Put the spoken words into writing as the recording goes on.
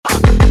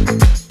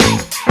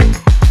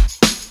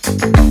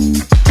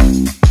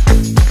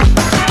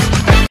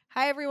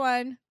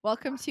everyone.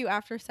 Welcome to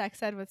After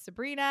Sex Ed with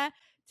Sabrina.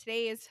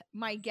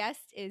 My guest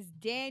is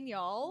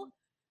Daniel,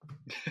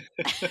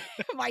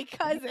 my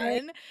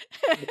cousin,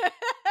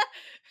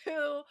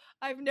 who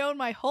I've known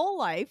my whole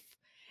life.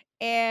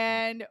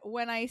 And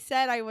when I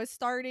said I was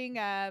starting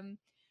a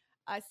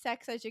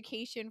sex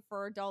education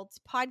for adults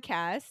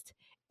podcast,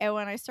 and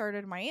when I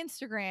started my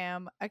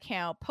Instagram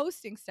account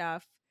posting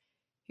stuff,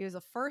 he was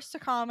the first to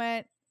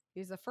comment.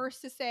 He was the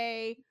first to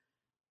say,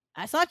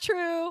 that's not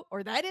true,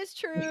 or that is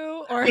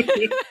true, or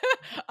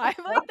I'm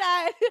like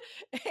that.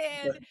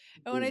 And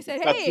when I said,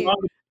 hey,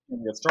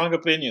 strong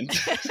opinions.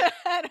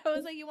 and I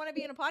was like, you want to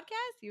be in a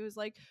podcast? He was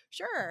like,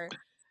 sure.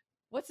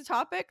 What's the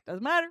topic?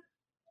 Doesn't matter.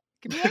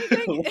 Could be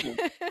anything.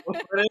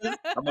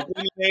 I'm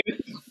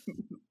opinionated.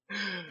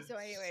 So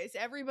anyways,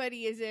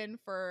 everybody is in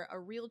for a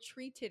real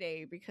treat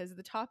today because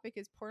the topic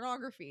is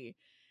pornography.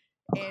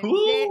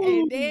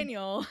 And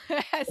Daniel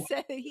has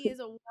said that he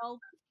is a wealth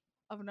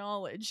of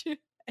knowledge.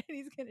 And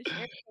he's going to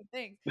share some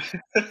things.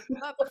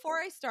 But before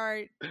I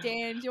start,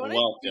 Dan, do you want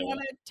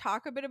to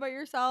talk a bit about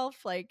yourself?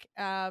 Like,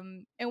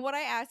 and what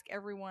I ask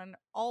everyone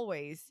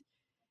always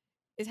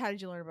is, how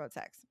did you learn about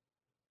sex?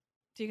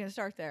 So you can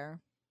start there.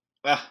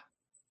 Do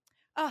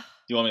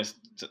you want me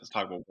to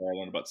talk about where I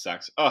learned about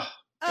sex? God,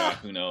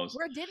 who knows?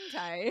 Where didn't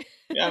I?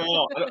 Yeah,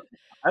 no,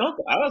 I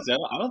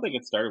don't think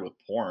it started with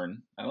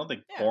porn. I don't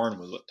think porn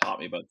was what taught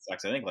me about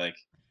sex. I think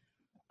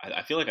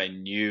I feel like I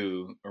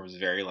knew or was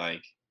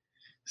very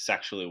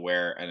sexually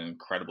aware at an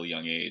incredibly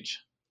young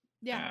age.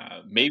 Yeah,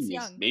 maybe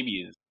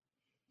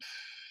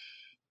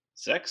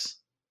 6.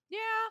 Yeah,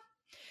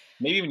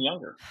 maybe even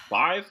younger.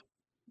 5.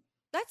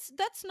 That's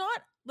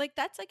not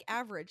that's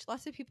average.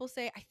 Lots of people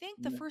say, I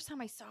think the first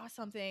time I saw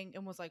something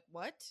and was like,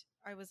 what?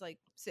 I was like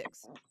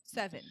 6,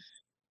 7.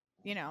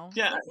 You know?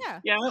 Yeah. I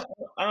don't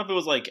know if it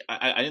was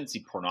I didn't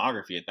see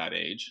pornography at that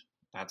age.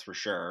 That's for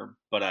sure.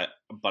 But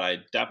I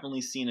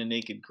definitely seen a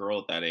naked girl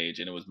at that age,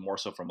 and it was more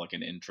so from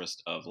an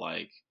interest of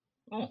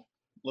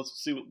let's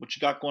see what you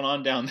got going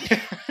on down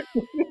there.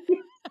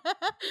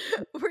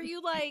 Were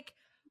you like,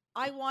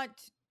 I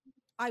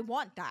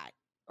want that,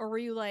 or were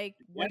you like,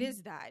 what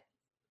is that?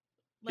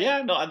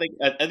 No, I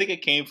think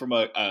it came from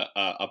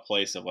a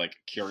place of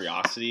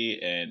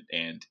curiosity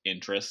and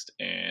interest,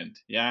 and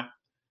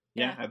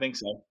I think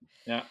so.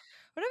 Yeah.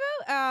 What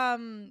about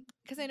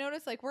because I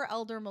noticed we're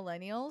elder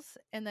millennials,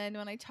 and then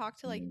when I talk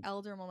to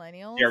elder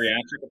millennials,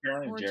 geriatric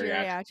apparently, or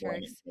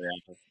geriatrics,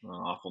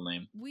 awful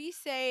name. We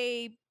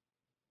say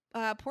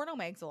porno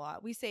mags a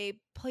lot. We say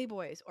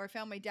Playboys, or I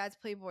found my dad's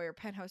Playboy or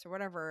Penthouse or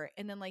whatever,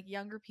 and then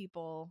younger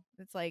people,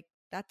 it's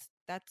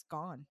that's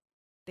gone.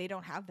 They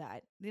don't have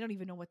that. They don't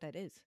even know what that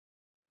is.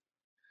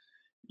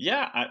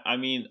 Yeah, I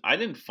mean, I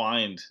didn't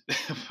find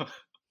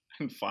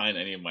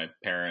any of my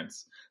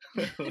parents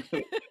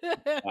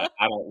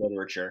adult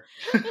literature.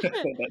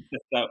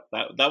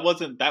 that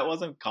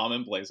wasn't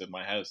commonplace in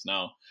my house.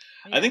 No,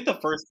 yeah. I think the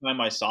first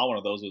time I saw one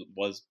of those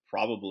was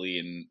probably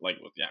in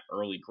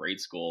early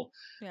grade school.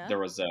 Yeah. There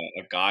was a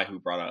guy who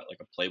brought a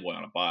Playboy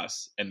on a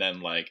bus, and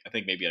then I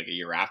think maybe a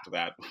year after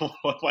that, one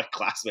of my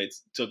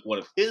classmates took one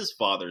of his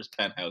father's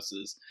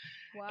penthouses.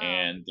 Wow.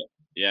 And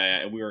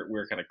we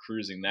were kind of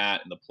cruising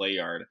that in the play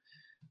yard.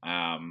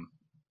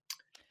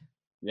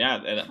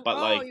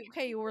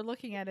 Okay, you were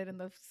looking at it in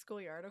the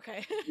schoolyard.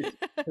 Okay.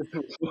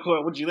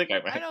 What would you think? I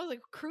was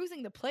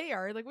cruising the play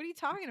yard. What are you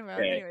talking about?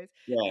 Okay. Anyways.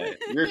 Yeah,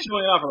 we were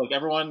showing off.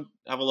 Everyone,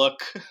 have a look.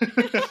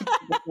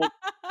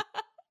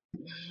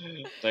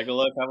 Take a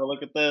look. Have a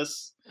look at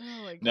this.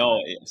 Oh my God.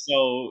 No,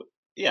 so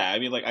yeah, I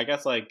mean, I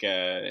guess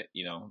the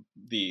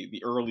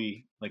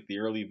early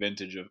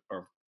vintage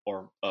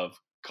of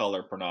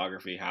color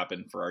pornography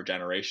happened for our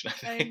generation.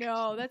 I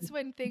know, that's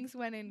when things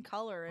went in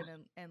color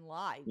and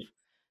live.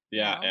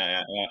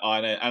 Yeah.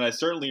 And I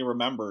certainly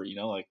remember,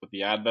 with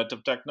the advent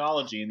of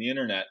technology and the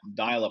internet,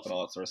 dial-up and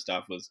all that sort of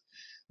stuff was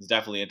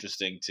definitely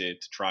interesting to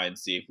try and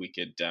see if we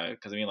could,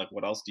 because I mean,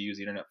 what else do you use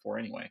the internet for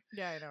anyway?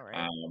 Yeah, I know,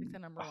 right? It's the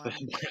number one.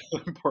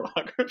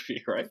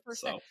 Pornography, right?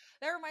 So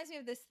that reminds me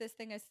of this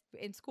thing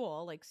in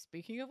school.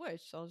 Speaking of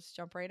which, I'll just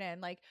jump right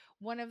in.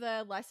 One of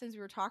the lessons we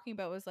were talking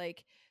about was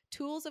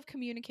tools of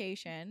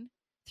communication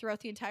throughout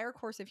the entire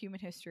course of human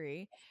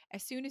history.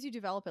 As soon as you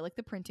develop it,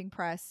 the printing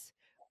press,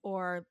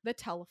 or the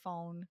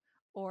telephone,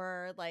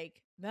 or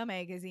the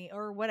magazine,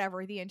 or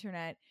whatever, the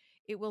internet,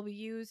 it will be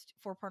used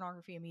for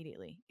pornography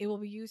immediately. It will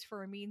be used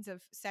for a means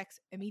of sex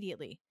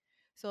immediately.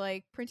 So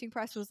printing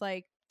press was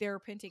they're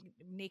printing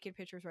naked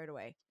pictures right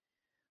away.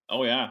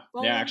 Oh yeah.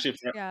 Yeah, actually,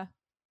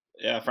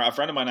 a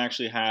friend of mine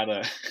actually had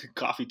a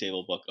coffee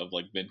table book of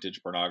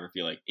vintage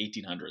pornography,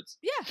 1800s.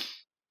 Yeah.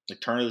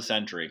 Turn of the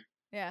century.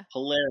 Yeah.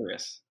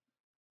 Hilarious.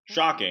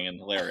 Shocking and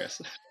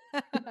hilarious.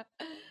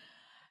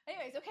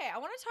 Anyways, okay, I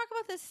want to talk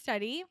about this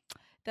study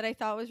that I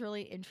thought was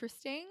really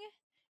interesting,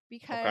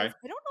 because I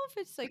don't know if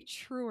it's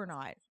true or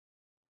not.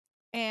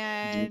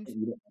 And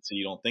so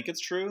you don't think it's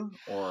true,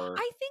 or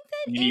I think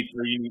that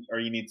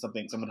you need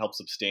someone help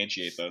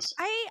substantiate this.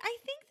 I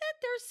think that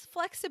there's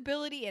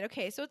flexibility in.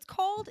 Okay, so it's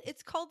called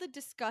the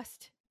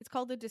disgust. It's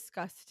called the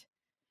disgust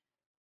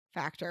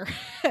factor.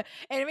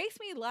 And it makes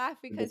me laugh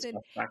The good because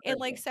stuff back in there.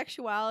 like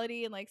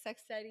sexuality and like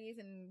sex studies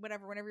and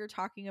whatever, whenever you're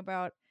talking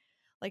about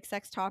like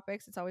sex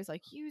topics, it's always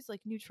like use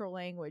like neutral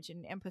language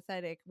and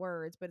empathetic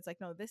words, but it's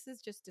like no, this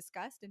is just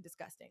disgust and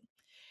disgusting.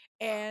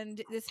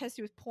 And this has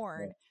to do with Yeah.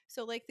 porn.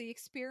 So like the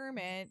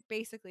experiment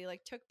basically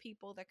like took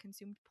people that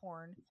consumed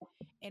porn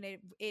and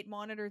it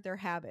monitored their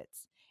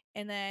habits,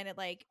 and then it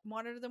like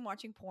monitored them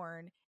watching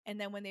porn, and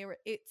then when they were,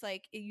 it's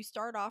like you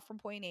start off from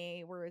point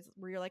A where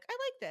you're like, I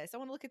like this, I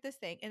want to look at this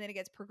thing, and then it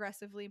gets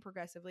progressively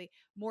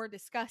more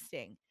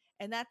disgusting.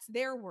 And that's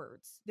their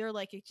words. They're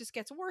like, it just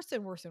gets worse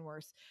and worse and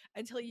worse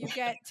until you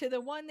get to the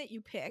one that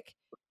you pick,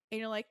 and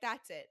you're like,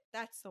 that's it,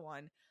 that's the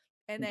one.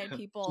 And then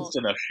people Just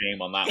enough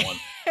shame on that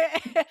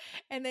one.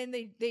 and then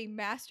they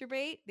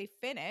masturbate, they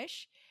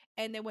finish,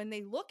 and then when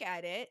they look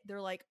at it,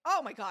 they're like,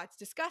 "Oh my god, it's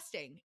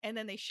disgusting." And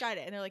then they shut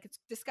it and they're like, "It's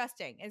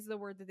disgusting," is the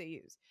word that they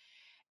use.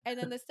 And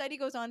then the study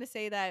goes on to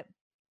say that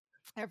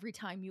every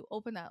time you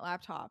open that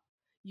laptop,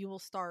 you will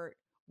start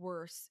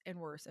worse and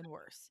worse and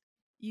worse.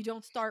 You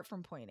don't start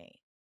from point A.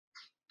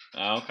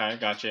 Okay,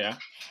 gotcha. Yeah. And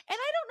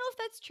I don't know if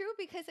that's true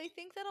because I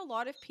think that a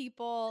lot of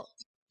people,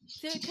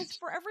 because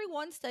for every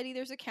one study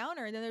there's a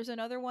counter, and then there's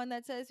another one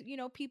that says,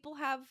 people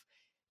have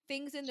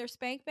things in their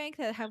spank bank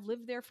that have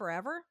lived there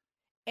forever,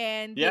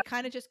 and Yeah. they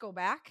kind of just go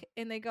back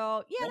and they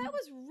go, yeah, that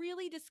was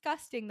really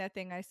disgusting, that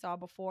thing I saw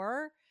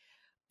before,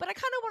 but I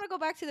kind of want to go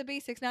back to the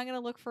basics. Now I'm going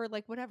to look for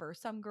like whatever,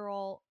 some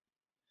girl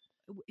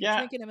Yeah.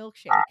 drinking a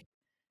milkshake.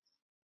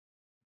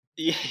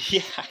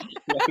 Yeah.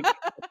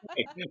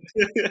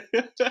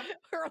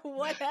 Or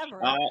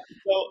whatever.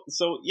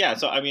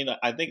 So I mean,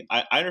 I think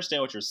I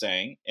understand what you're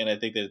saying, and I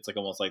think that it's like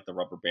almost like the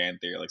rubber band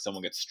theory. Like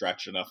someone gets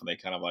stretched enough, and they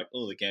kind of like,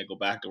 oh, they can't go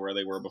back to where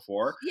they were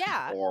before,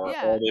 Yeah, or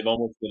yeah, they've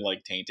almost been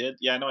like tainted.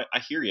 Yeah, no, I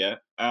hear you.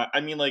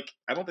 I mean, like,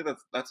 I don't think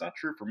that's not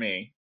true for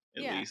me.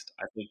 At yeah, least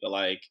I think that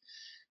like,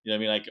 you know, what I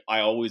mean, like I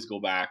always go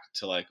back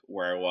to like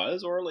where I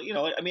was, or like, you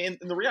know, like, I mean,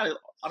 in the reality,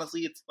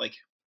 honestly, it's like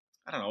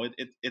I don't know,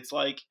 it's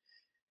like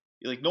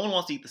no one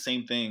wants to eat the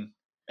same thing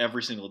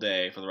every single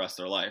day for the rest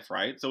of their life,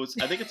 right? So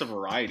I think it's a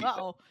variety thing.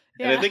 uh-oh,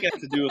 And I yeah, think it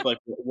has to do with like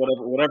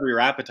whatever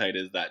your appetite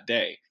is that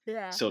day,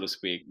 yeah, so to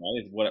speak,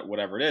 right?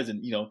 Whatever it is,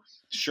 and you know,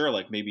 sure,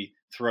 like maybe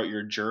throughout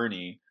your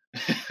journey,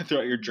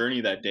 throughout your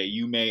journey that day,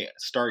 you may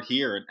start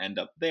here and end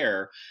up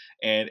there,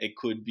 and it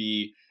could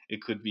be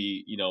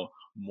you know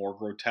more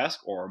grotesque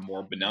or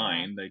more yeah,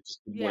 benign, like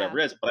just yeah, whatever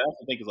it is. But I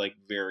also think it's like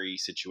very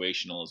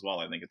situational as well.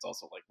 I think it's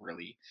also like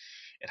really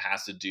it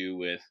has to do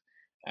with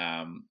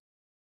um,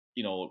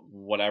 you know,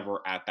 whatever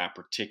at that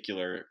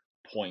particular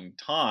point in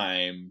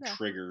time yeah,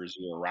 triggers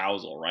your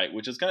arousal, right?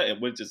 Which is,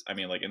 I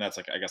mean, like, and that's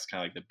like, I guess,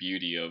 kind of like the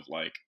beauty of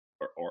like,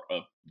 or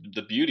of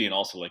the beauty and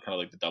also like kind of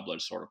like the double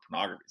edged sword of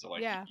pornography. So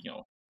like, yeah, you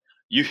know,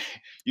 you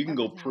you can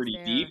go everything's pretty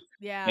deep,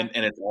 there, yeah,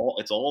 and it's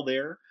all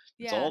there,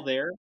 it's yeah, all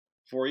there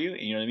for you.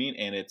 You know what I mean?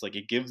 And it's like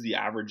it gives the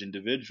average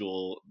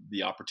individual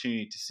the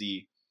opportunity to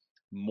see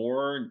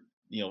more,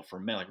 you know, for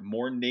men, like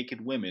more naked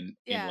women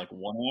in yeah, like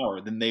 1 hour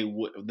than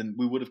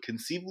we would have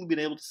conceivably been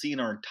able to see in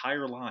our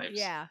entire lives.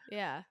 yeah,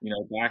 yeah. You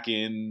know, back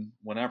in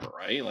whenever,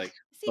 right? Like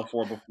See,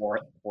 before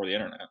the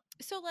internet.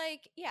 so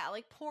like, yeah,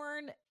 like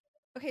porn.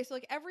 Okay, so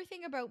like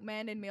everything about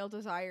men and male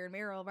desire and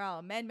male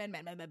arousal, men, blah,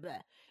 blah, blah.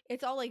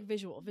 It's all like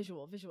visual.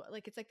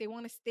 Like it's like they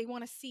want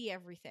to see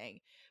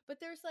everything, but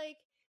there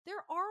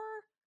are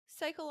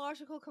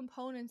psychological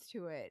components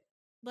to it.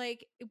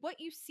 Like what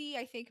you see,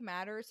 I think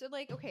matters. So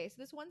like, okay, so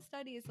this one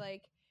study is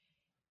like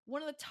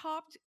one of the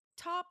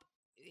top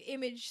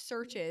image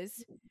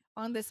searches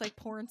on this like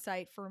porn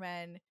site for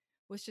men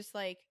was just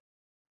like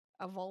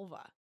a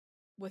vulva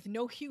with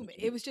no human.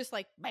 It was just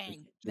like Just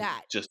bang, just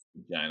that just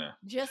vagina.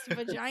 just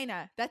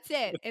vagina. That's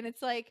it. And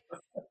it's like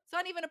it's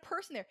not even a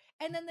person there.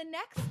 And then the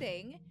next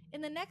thing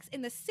in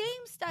the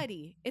same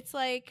study, it's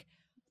like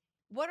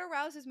what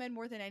arouses men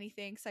more than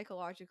anything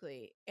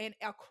psychologically and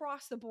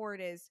across the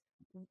board is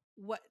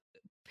what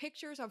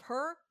pictures of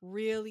her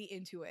really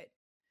into it.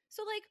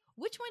 So like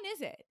which one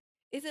is it?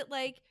 Is it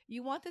like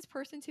you want this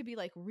person to be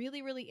like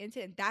really really into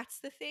it and that's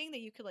the thing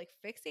that you could like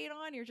fixate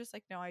on? You're just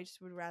like, no, I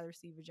just would rather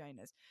see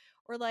vaginas.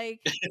 Or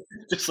like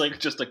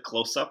Just a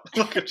close up.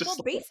 Like well, just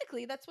like,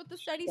 basically that's what the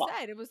study well,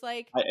 said. It was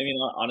like I mean,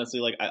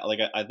 honestly,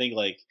 I think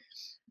like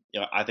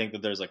you know, I think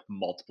that there's like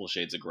multiple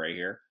shades of gray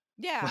here.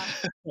 yeah,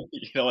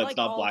 You know, it's like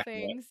not all black and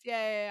white. things.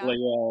 Yeah. Like,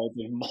 yeah, it's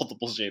like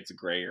multiple shades of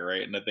gray here,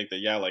 right? And I think that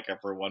yeah, like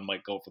everyone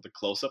might go for the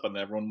close up, and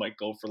everyone might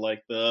go for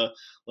like the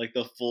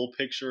full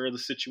picture of the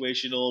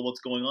situational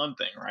what's going on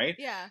thing, right?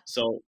 Yeah.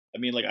 So I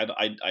mean, like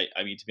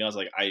I mean, to be honest,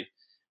 like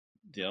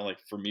you know, like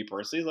for me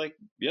personally, like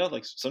yeah,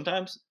 like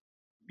sometimes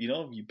you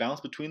know you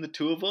bounce between the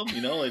two of them,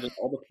 you know, like it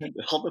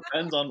all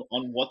depends on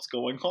what's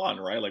going on,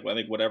 right? Like I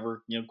think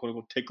whatever you know, quote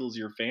unquote, tickles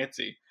your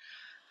fancy,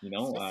 you It's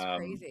know. just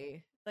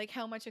crazy. Like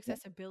how much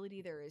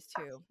accessibility there is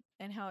too.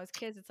 And how as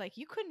kids it's like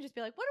you couldn't just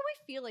be like, what do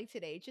I feel like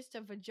today? Just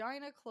a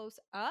vagina close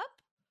up?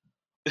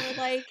 Or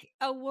like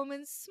a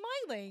woman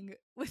smiling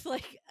with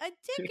like a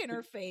dick in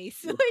her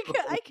face. Like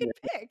I could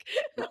pick.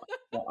 I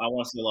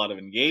want to see a lot of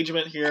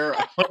engagement here.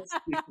 I want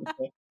to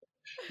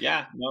see,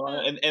 Yeah, no,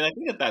 and I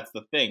think that that's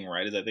the thing,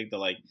 right? Is I think that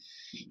like,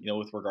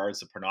 with regards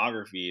to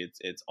pornography,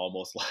 it's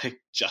almost like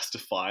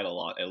justified a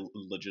lot and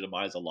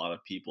legitimized a lot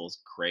of people's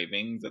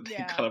cravings that they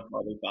Yeah. kind of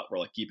probably thought were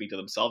like keeping to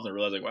themselves and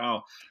realizing,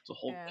 wow, there's a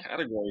whole Yeah.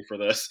 category for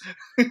this.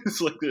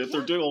 It's like if Yeah.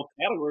 they're doing a whole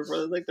category for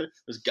this, like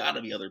there's got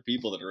to be other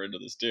people that are into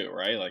this too,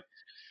 right? Like,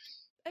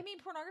 I mean,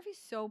 pornography is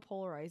so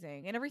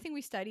polarizing, and everything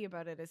we study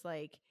about it is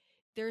like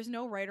there's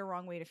no right or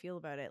wrong way to feel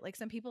about it. Like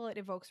some people, it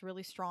evokes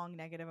really strong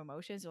negative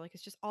emotions. They're like,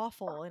 it's just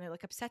awful, and it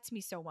like upsets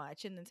me so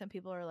much. And then some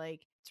people are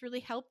like, it's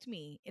really helped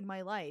me in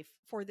my life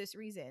for this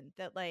reason.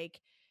 That like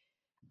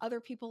other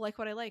people like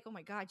what I like. Oh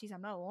my god, geez,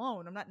 I'm not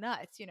alone. I'm not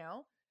nuts, you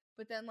know.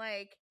 But then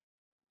like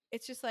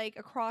it's just like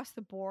across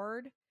the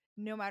board,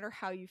 no matter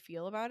how you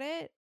feel about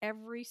it,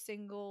 every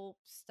single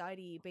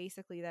study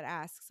basically that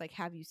asks like,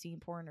 have you seen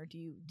porn, or do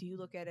you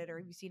look at it, or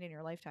have you seen it in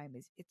your lifetime,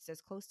 is it's as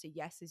close to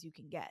yes as you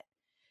can get.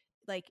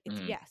 Like it's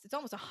mm, yes, it's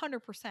almost 100%,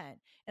 and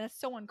that's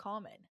so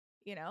uncommon,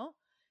 you know.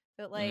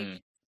 That like mm.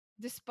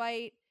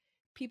 despite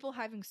people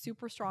having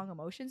super strong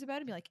emotions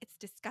about it, be like, it's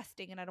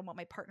disgusting and I don't want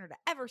my partner to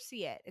ever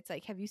see it. It's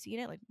like, have you seen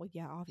it? Like, well,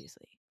 yeah,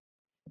 obviously.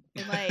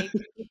 And like,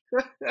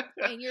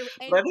 and you're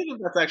But I and think that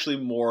that's actually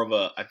more of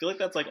a. I feel like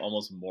that's like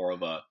almost more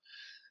of a,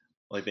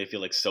 like they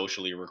feel like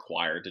socially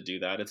required to do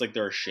that. It's like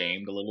they're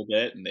ashamed a little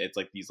bit, and it's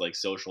like these like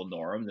social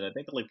norms. And I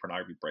think that like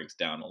pornography breaks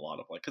down a lot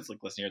of like, because like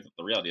listen here,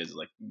 the reality is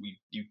like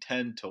you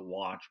tend to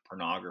watch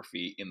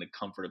pornography in the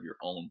comfort of your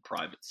own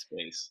private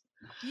space.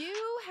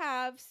 you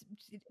have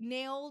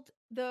nailed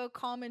the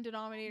common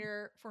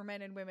denominator for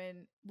men and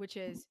women, which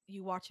is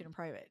you watch it in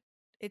private.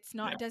 It's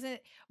not Yeah, doesn't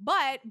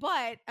but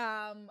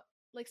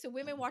like so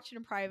women watch it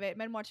in private,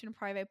 men watch it in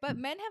private, but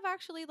men have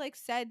actually like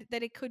said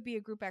that it could be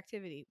a group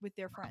activity with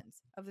their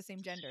friends of the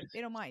same gender. They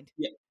don't mind.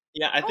 yeah,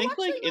 yeah. I Oh, think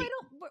actually like no, in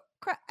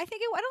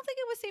I don't think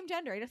it was same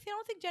gender. I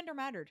don't think gender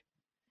mattered.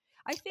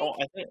 I oh, think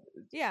I think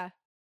yeah.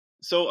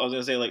 so. I was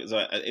gonna say like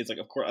so it's like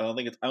of course I don't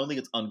think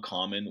it's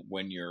uncommon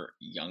when you're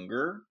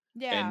younger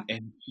Yeah.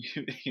 and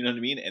you know what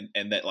I mean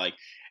and that like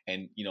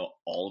and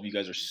all of you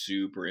guys are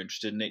super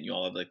interested in it and you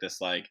all have like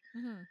this like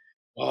Mhm.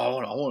 oh,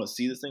 I want to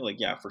see this thing. Like,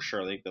 yeah, for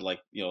sure. Like, but like,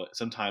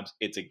 sometimes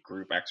it's a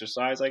group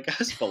exercise, I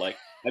guess. But like,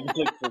 I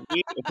mean, like for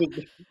me,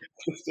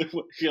 it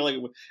was, I feel like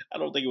I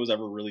don't think it was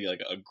ever really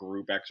like a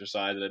group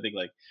exercise. And I think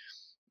like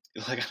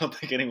I don't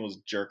think anyone was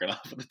jerking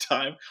off at the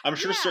time. I'm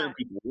sure Yeah. certain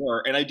people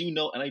were, and I do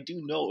know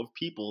of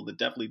people that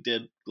definitely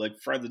did, like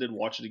friends that did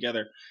watch it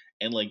together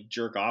and like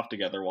jerk off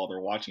together while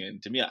they're watching it.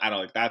 And to me, I don't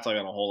like that's like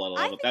on a whole other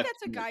I level. think That's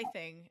that's a guy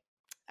thing.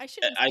 I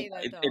shouldn't I say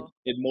that though.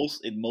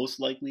 it most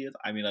likely is.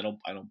 I mean, I don't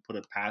put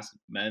it past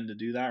men to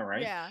do that,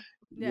 right? Yeah.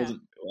 It Yeah.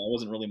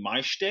 wasn't really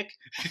my shtick.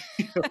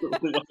 It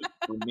really wasn't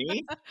for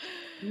me,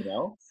 you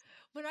know.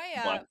 when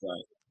I But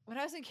when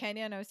I was in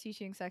Kenya and I was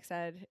teaching sex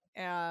ed,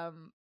 I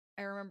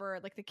remember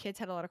like the kids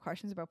had a lot of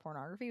questions about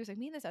pornography. It was like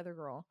me and this other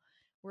girl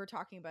we were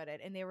talking about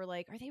it, and they were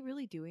like, "Are they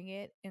really doing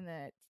it in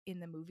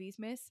the movies,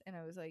 Miss?" And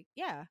I was like,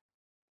 "Yeah."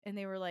 And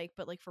they were like,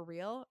 "But like for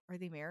real, are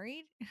they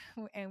married?"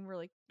 And we're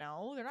like,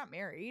 "No, they're not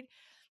married."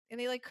 And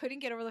they like couldn't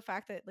get over the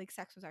fact that like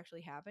sex was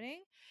actually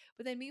happening.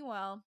 But then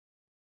meanwhile,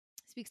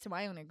 speaks to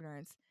my own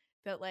ignorance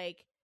that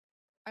like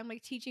I'm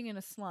like teaching in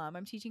a slum.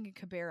 I'm teaching in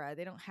Kibera.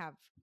 They don't have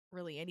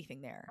really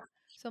anything there.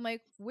 So I'm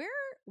like, where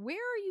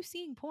are you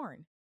seeing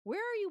porn? Where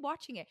are you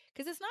watching it?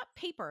 Because it's not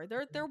paper.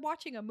 They're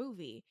watching a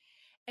movie,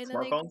 and then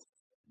they smartphones.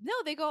 no,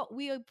 they go.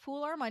 We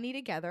pool our money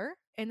together,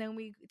 and then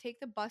we take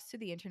the bus to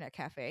the internet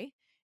cafe,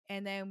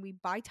 and then we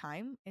buy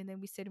time, and then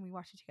we sit and we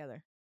watch it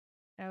together.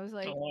 And I was Oh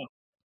like, wow,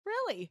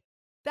 really?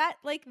 That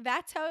like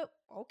that's how?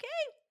 Okay,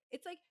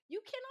 it's like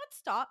you cannot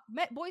stop.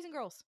 Met boys and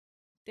girls.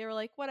 They were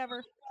like,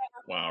 whatever.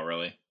 wow,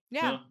 really?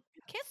 Yeah. Huh,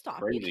 Can't stop.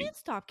 You crazy can't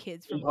stop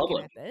kids in from looking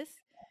public. at this.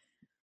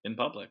 In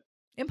public.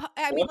 I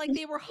Well, mean, like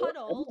they were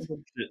huddled.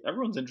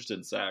 everyone's interested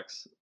in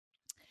sex.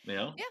 You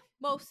know. Yeah,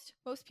 most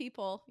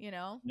people, you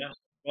know. Yeah.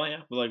 Well,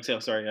 yeah. But like I say,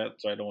 I'm sorry. Yeah,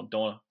 sorry. I don't want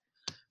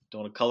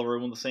to color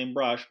everyone with the same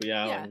brush. But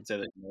yeah, like Yeah, I'd say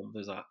that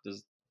there's a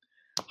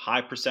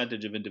high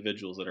percentage of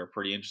individuals that are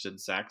pretty interested in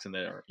sex and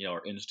that are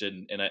are interested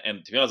in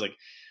and to be honest, like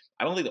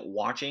I don't think that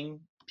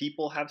watching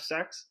people have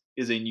sex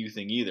is a new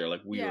thing either.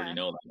 Like we already yeah,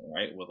 know that,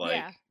 right? With like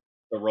yeah.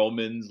 the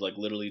Romans, like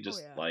literally Oh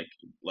just yeah. like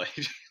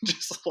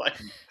just like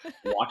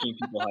watching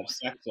people have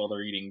sex while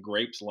they're eating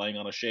grapes laying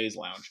on a chaise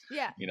lounge.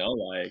 Yeah,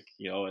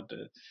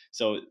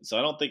 So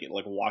I don't think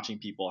like watching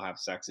people have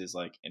sex is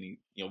like any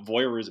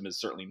voyeurism is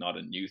certainly not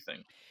a new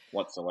thing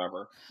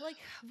whatsoever. like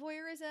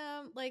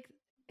voyeurism, like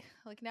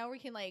now we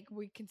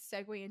can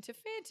segue into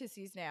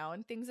fantasies now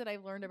and things that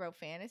I've learned about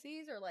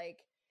fantasies are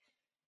like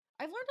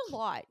I've learned a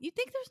lot. You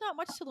think there's not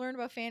much to learn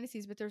about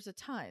fantasies, but there's a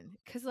ton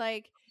because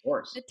like Of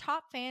course, the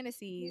top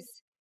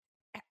fantasies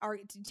are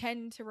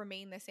tend to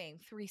remain the same: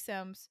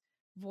 threesomes,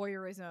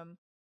 voyeurism,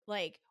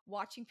 like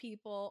watching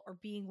people or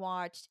being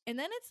watched, and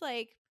then it's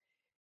like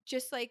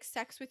just like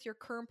sex with your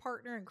current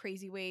partner in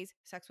crazy ways,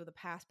 sex with a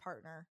past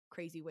partner,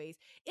 crazy ways.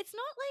 It's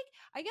not like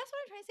I guess what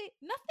I'm trying to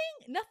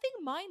say,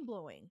 nothing mind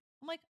blowing.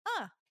 I'm like,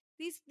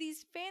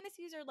 these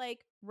fantasies are like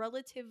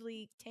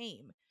relatively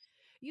tame.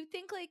 You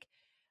think like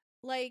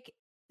like,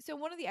 so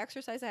one of the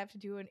exercises I have to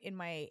do in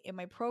my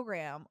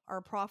program,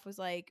 our prof was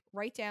like,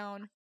 write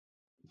down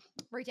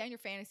your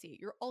fantasy,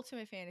 your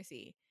ultimate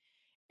fantasy.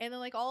 And then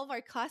like all of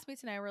our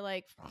classmates and I were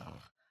like,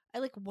 I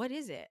like, what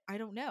is it? I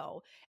don't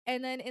know.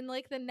 And then in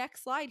like the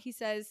next slide, he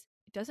says,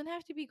 it doesn't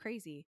have to be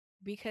crazy,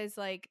 because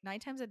like 9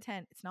 times out of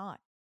 10, it's not.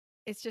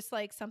 It's just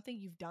like something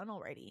you've done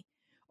already,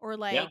 or Yeah,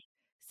 like you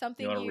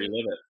something want to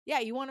relive it. yeah,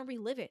 you want to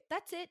relive it.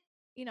 That's it.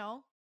 You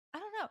know, I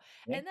don't know.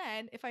 Yeah. And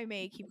then if I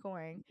may keep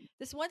going,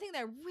 this one thing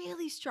that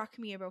really struck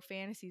me about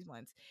fantasies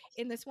once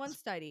in this one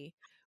study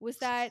was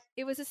that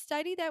it was a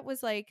study that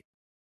was like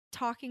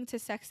talking to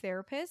sex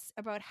therapists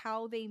about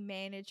how they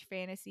manage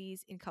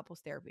fantasies in couples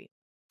therapy.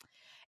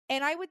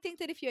 And I would think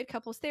that if you had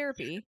couples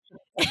therapy,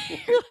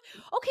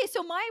 okay,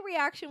 so my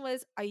reaction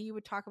was, you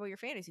would talk about your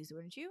fantasies,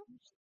 wouldn't you?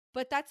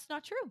 But that's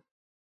not true,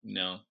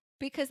 No.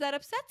 because that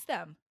upsets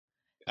them.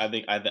 I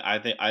think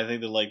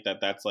that like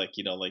that's like,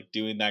 like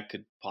doing that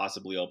could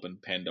possibly open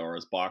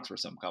Pandora's box for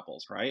some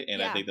couples, right?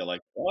 And I Yeah. think that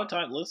like a lot of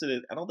time,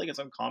 listen, I don't think it's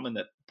uncommon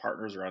that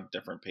partners are on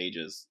different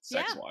pages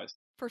sex Yeah, wise.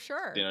 for You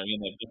sure. know,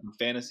 they have different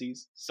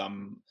fantasies,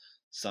 some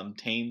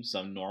tame,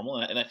 some normal,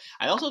 and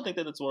I also think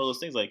that it's one of those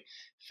things like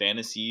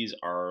fantasies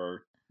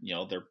are,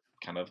 they're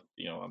kind of,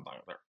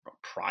 they're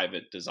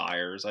private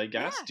desires, I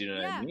guess. Yeah, Do you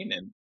know what I yeah,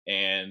 mean?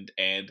 And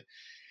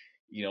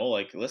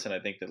like, listen, I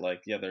think that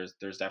like, yeah, there's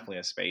definitely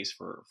a space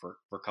for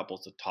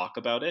couples to talk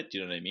about it. Do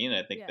you know what I mean?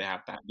 I think yeah,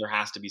 there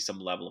has to be some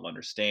level of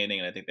understanding,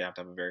 and I think they have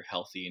to have a very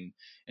healthy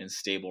and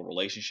stable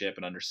relationship,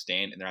 and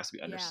there has to be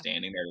yeah.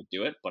 understanding there to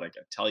do it. But I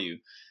can tell you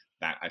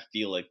that I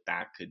feel like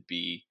that could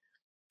be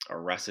a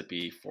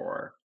recipe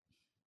for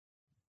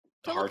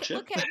So hardship.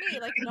 look at me,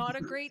 like not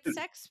a great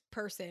sex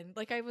person.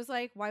 Like I was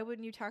like, why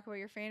wouldn't you talk about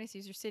your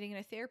fantasies? You're sitting in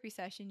a therapy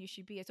session. You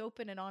should be as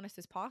open and honest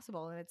as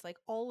possible. And it's like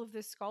all of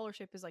this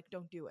scholarship is like,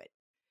 don't do it,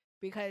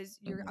 because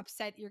you're Mhm.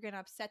 upset. You're gonna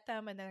upset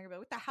them, and then they're gonna be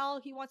like, what the hell?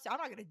 He wants to. I'm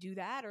not gonna do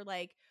that. Or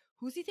like,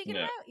 who's he thinking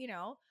Yeah, about? You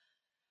know.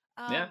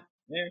 yeah, Um.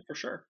 yeah, for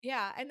sure.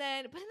 Yeah. But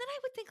then I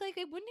would think like,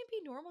 wouldn't it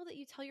be normal that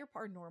you tell your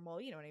partner, normal?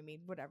 You know what I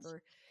mean?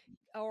 Whatever.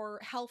 Or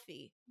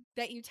healthy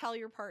that you tell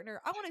your partner,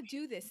 I want to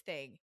do this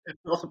thing. It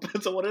all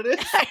depends on what it is.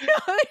 I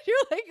know. You're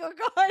like, oh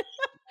god,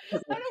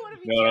 I don't want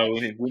to be No, we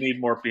judged. need, we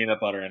need more peanut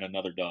butter and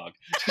another dog.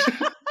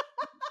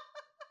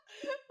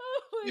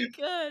 Oh my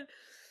god.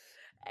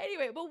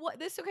 Anyway, but what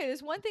this okay?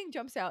 This one thing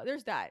jumps out.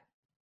 There's that,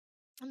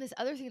 and this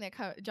other thing that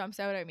jumps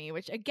out at me,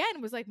 which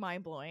again was like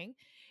mind blowing,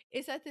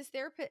 is that this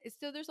therapist.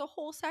 So there's a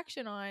whole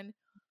section on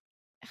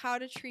how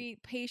to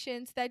treat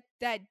patients that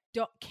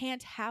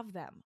can't have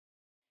them,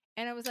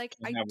 and I was like,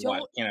 Can't I have what?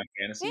 don't Can't have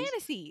fantasies.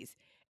 fantasies,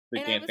 They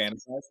and I can't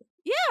was fantasize.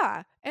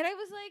 yeah, and I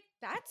was like,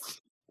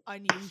 that's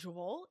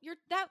unusual. You're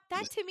that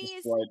Just to me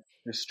is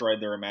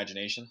destroyed their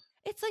imagination.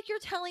 it's like you're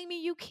telling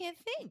me you can't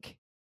think,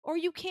 or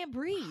you can't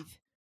breathe,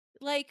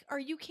 like, or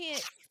you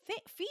can't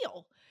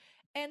feel.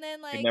 And then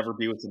Could like, never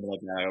be with something like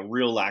that. A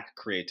real lack of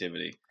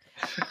creativity.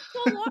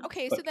 so what?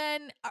 Okay, But so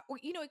then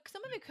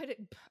some of it could.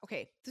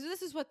 Okay, so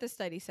this is what this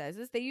study says: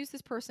 is they use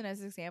this person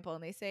as an example,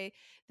 and they say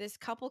this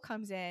couple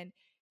comes in.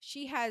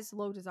 She has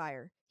low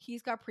desire.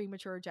 He's got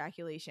premature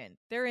ejaculation.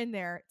 They're in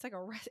there. It's like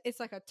it's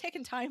like a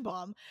ticking time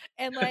bomb,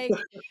 and like,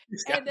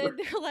 and then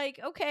they're like,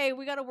 okay,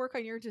 we got to work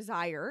on your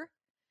desire.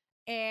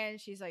 And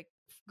she's like,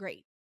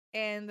 great.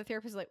 And the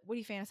therapist is like, what do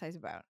you fantasize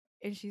about?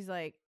 And she's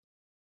like,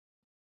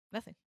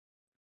 nothing.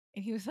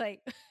 And he was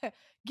like,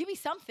 give me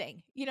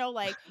something,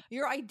 like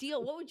your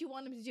ideal. What would you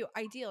want him to do?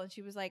 Ideal. And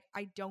she was like,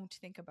 I don't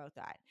think about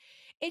that.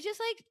 It just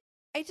like,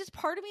 it just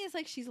part of me is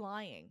like, she's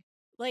lying.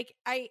 Like,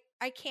 I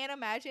can't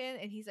imagine.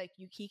 And he's like,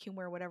 he can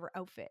wear whatever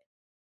outfit.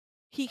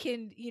 He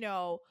can, he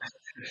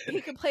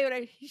can play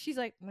whatever. She's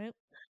like, nope.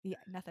 Yeah,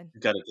 nothing.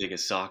 got to take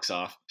his socks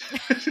off.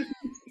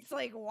 It's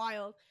like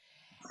wild.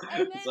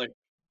 And It's then, like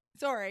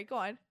sorry, go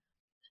on.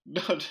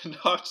 no,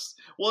 no.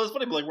 Well, it's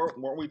funny, but like,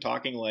 weren't we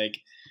talking like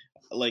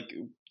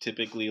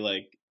typically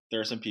like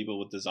there are some people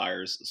with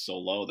desires so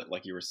low that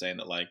like you were saying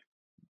that like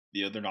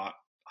they're not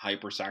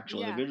hypersexual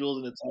Yeah. individuals,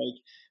 and it's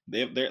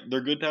like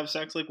they're good to have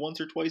sex like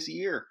once or twice a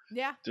year.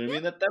 Yeah. Do you know Yeah.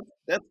 what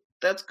I mean?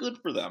 That's good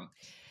for them.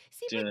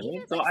 See, Do you but know what I even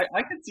mean? So like,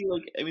 I could see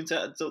like I mean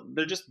so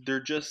they're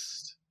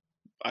just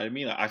I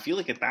mean I feel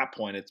like at that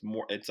point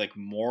it's like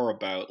more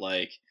about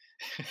like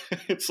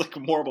it's like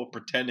more about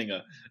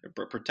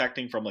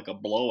protecting from like a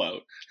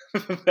blowout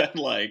than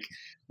like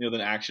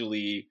than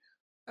actually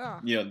oh,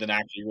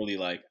 really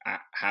like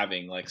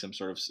having like some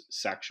sort of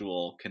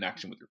sexual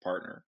connection with your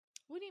partner.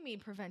 what do you mean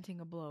preventing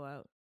a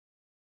blowout?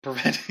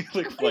 Preventing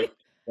What do like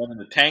preventing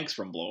the tanks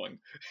from blowing.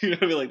 You know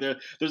what I mean? Like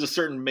there's a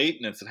certain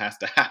maintenance that has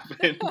to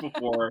happen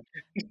before.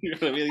 You know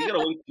what I mean? You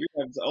gotta wait 3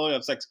 times. Only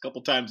have sex a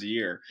couple times a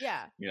year.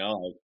 Yeah.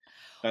 Like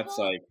that's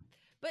Well, like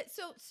but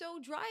so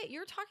drive.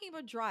 You're talking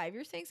about drive.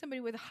 You're saying somebody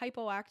with a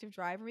hypoactive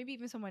drive, or maybe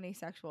even someone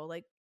asexual,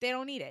 like they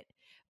don't need it.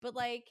 But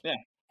like, yeah.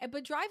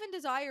 but drive and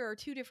desire are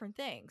two different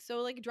things.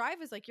 So like,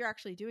 drive is like you're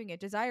actually doing it.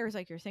 Desire is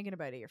like you're thinking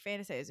about it. You're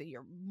fantasizing.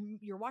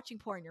 You're watching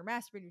porn. You're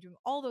masturbating. You're doing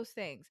all those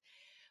things.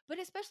 but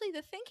especially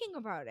the thinking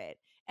about it.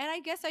 And I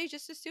guess I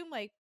just assume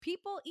like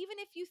people, even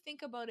if you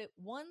think about it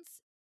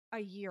once a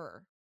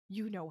year,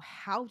 you know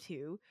how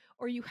to,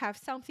 or you have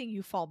something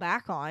you fall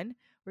back on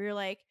where you're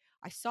like,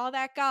 I saw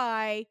that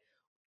guy,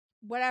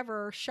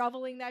 whatever,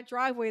 shoveling that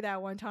driveway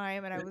that one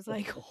time, and I was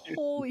like,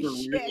 holy You're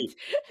shit. really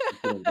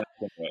putting that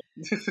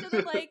So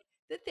then, away. like,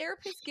 the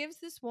therapist gives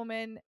this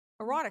woman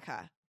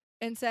erotica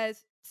and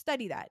says,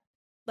 study that.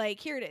 Like,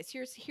 here it is.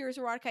 Here's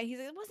erotica. He's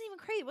like, it wasn't even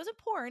crazy. It wasn't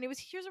porn. It was,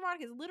 here's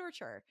erotica. It's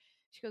literature.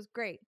 She goes,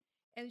 great.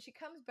 And she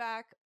comes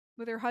back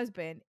with her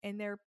husband, and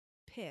they're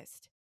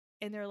pissed.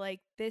 And they're like,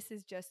 this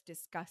is just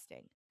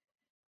disgusting.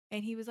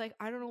 And he was like,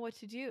 I don't know what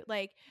to do.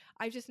 Like,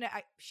 I just know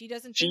she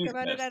doesn't think She's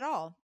about it pissed. at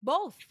all.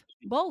 Both.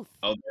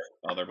 Oh,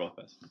 they're both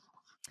pissed.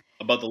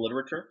 About the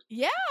literature?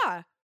 Yeah.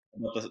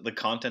 About the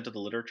content of the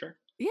literature?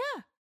 Yeah.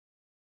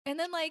 And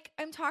then, like,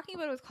 I'm talking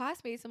about it with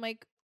classmates. I'm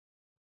like,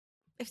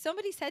 if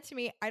somebody said to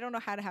me, I don't know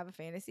how to have a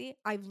fantasy,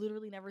 I've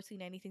literally never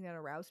seen anything that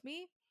aroused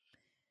me.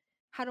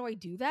 How do I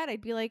do that?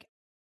 I'd be like,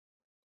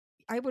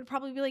 I would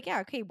probably be like, yeah,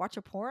 okay, watch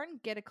a porn,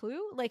 get a clue.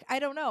 Like, I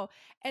don't know.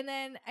 And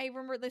then I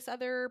remember this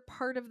other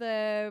part of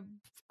the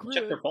Check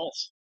group. their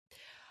pulse.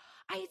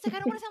 It's like, I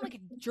don't want to sound like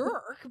a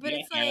jerk, but Yeah,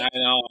 it's I like,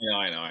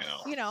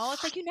 know.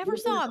 it's like, you never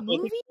saw a I think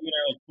movie? you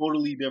are like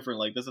totally different.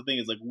 Like that's the thing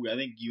is like I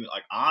think you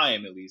like I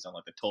am at least on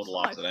like the total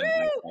I'm like, opposite end of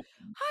that woo!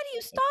 How do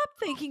you stop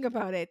thinking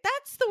about it?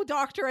 That's the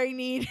doctor I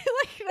need.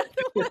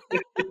 Like,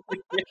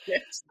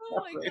 yes,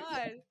 oh my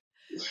God.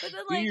 But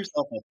then, do like,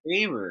 yourself a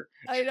favor.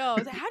 I know.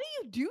 It's like, how do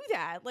you do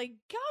that? Like,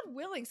 God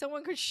willing,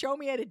 someone could show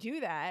me how to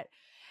do that.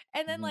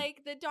 And then, Mhm.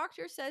 like, the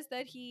doctor says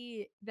that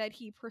he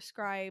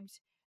prescribed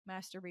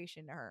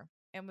masturbation to her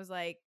and was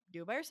like,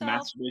 do it by yourself.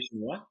 Masturbation,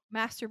 what?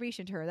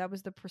 Masturbation to her. That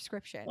was the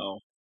prescription. Oh,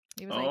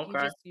 He was oh, like,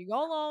 okay. you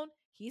go alone.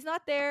 He's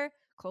not there.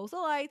 Close the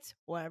lights,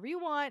 whatever you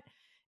want,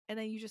 and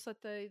then you just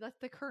let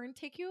the current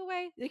take you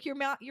away. Like your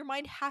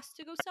mind has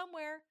to go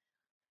somewhere.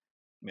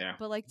 Yeah,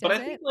 But like, but does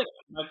I think it? like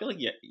I feel like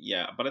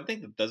yeah, but I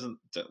think that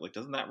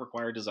doesn't that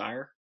require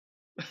desire?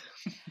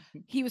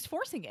 He was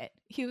forcing it.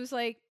 He was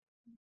like,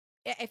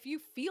 if you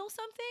feel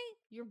something,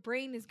 your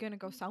brain is going to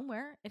go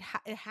somewhere. It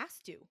has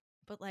to.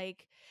 But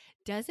like,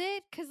 does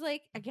it? Cuz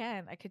like,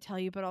 again, I could tell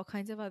you about all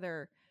kinds of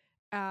other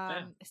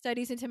Yeah,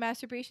 studies into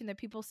masturbation that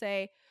people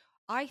say,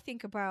 I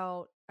think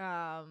about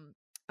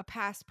a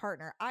past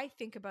partner. I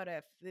think about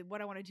what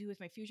I want to do with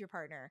my future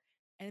partner.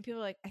 And then people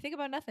are like, I think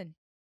about nothing.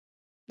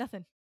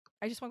 Nothing.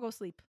 I just want to go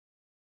sleep.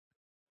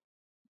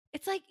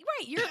 It's like,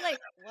 right, you're like,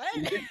 what?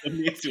 it's a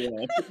means to an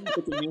end.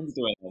 It's a means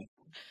to an end.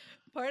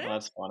 Pardon? Well,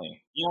 that's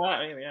funny. Yeah,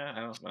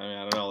 I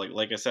don't know.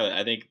 Like I said,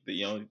 I think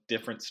that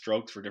different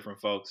strokes for different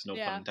folks. No pun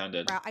Yeah.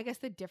 intended. Well, I guess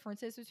the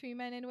differences between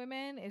men and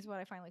women is what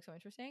I find like so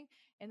interesting.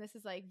 And this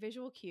is like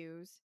visual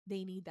cues.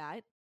 They need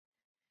that.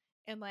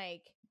 And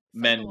like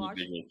Men need psychological.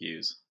 visual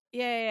cues.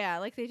 Yeah.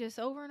 Like they just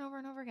over and over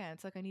and over again.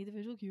 It's like I need the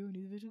visual cue. I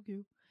need the visual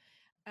cue.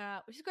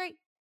 Which is great.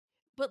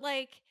 But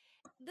like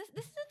this is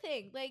the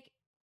thing. Like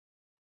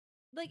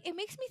it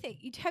makes me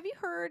think. Have you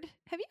heard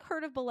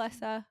of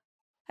Balesa?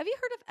 Have you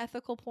heard of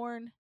ethical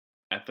porn?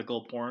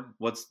 Ethical porn.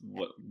 What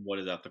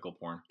is ethical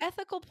porn?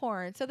 Ethical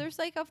porn. So there's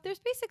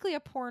basically a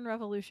porn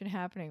revolution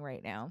happening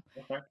right now.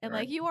 Okay, all And right.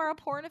 like you are a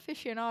porn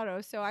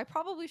aficionado, so I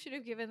probably should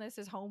have given this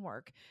as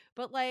homework.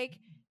 But like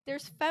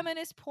there's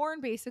feminist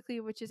porn basically,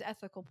 which is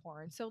ethical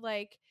porn. So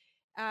like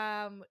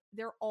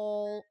they're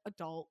all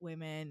adult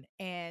women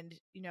and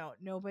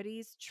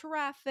nobody's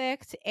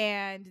trafficked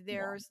and Yeah.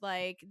 there's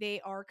like they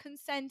are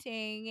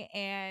consenting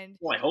and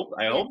Well,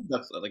 I yeah, hope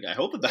that's like I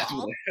hope that that's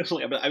what well,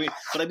 like, but I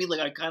mean like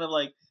I kind of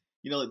like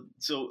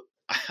so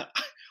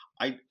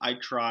I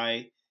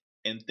try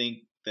and think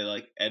that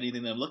like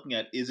anything that I'm looking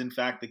at is in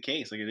fact the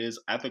case. Like it is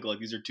ethical. Like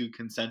these are two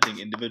consenting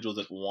individuals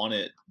that want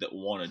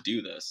to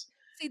do this.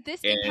 see,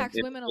 this And impacts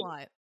women a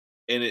lot.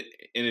 and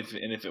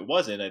if it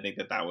wasn't, I think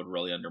that would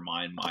really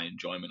undermine my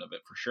enjoyment of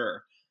it for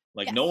sure.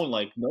 Yes. No one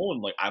like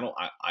I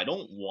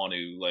don't want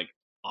to like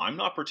I'm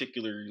not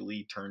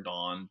particularly turned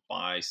on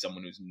by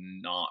someone who's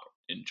not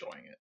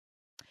enjoying it.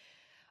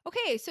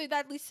 Okay, so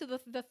that leads to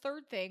the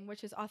third thing,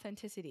 which is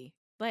authenticity.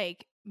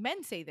 Like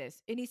men say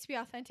this, it needs to be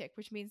authentic,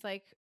 which means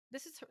like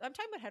I'm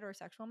talking about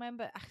heterosexual men,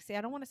 but see,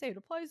 I don't want to say it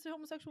applies to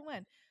homosexual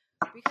men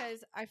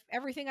because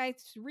everything I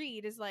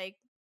read is like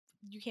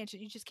you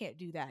just can't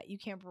do that. You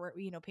can't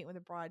paint with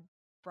a broad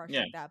brush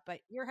Yeah, like that. But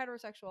you're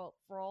heterosexual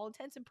for all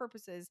intents and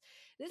purposes.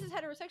 This is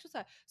heterosexual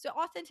stuff. So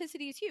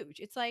authenticity is huge.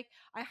 It's like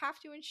I have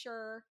to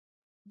ensure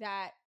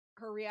that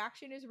her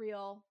reaction is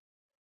real,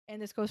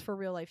 and this goes for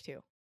real life too.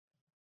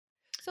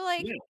 So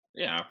like yeah,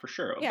 yeah, for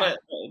sure. yeah.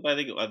 But I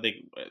think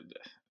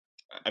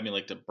I mean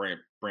like to bring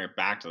it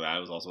back to that, I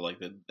was also like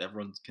that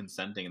everyone's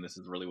consenting and this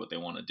is really what they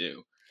want to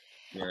do.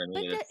 You know what I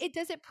But mean? It's it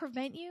does it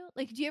prevent you?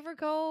 Like, do you ever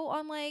go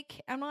on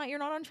like you're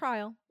not on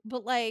trial,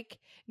 but like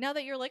now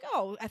that you're like,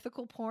 oh,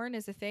 ethical porn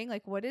is a thing.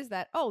 Like, what is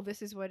that? Oh,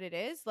 this is what it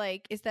is.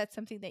 Like, is that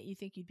something that you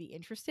think you'd be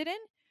interested in,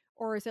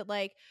 or is it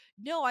like,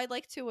 no, I'd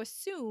like to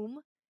assume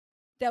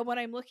that what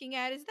I'm looking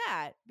at is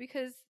that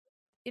because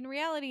in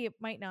reality it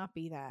might not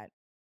be that.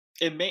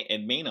 It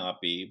may not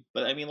be,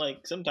 but I mean,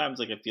 like, sometimes,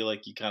 like, I feel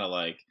like you kind of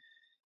like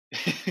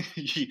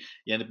you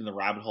end up in the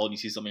rabbit hole and you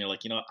see something, you're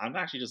like, I'm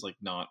actually just like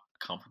not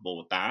comfortable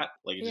with that.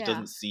 Like, it just Yeah.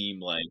 doesn't seem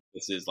like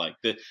this is like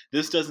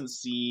this doesn't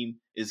seem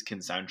as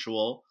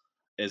consensual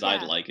as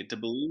I'd Yeah. like it to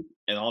believe.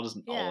 And I'll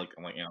Yeah. like,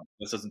 I'm like,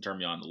 this doesn't turn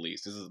me on the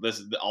least. This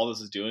is all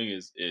this is doing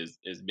is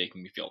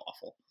making me feel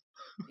awful.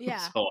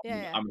 Yeah. So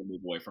Yeah. Yeah. I'm gonna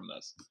move away from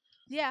this.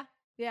 Yeah.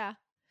 Yeah.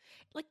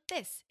 Like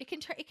this, it can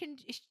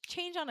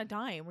change on a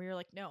dime where you're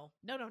like, no,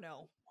 no, no,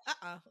 no.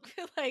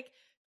 Like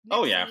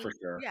Oh next yeah, for scene.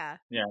 sure. Yeah.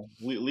 Yeah,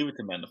 leave it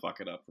to men to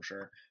fuck it up for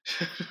sure.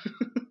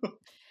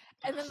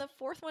 And then the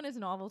fourth one is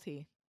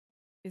novelty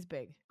is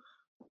big.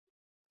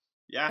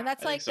 Yeah, And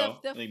that's I think like so.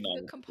 I think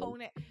the novelty.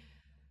 component,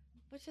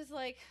 which is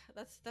like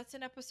that's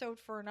an episode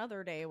for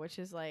another day, which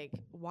is like,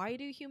 why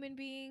do human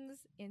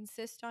beings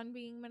insist on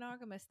being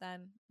monogamous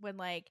then when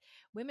like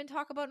women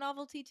talk about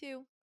novelty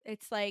too?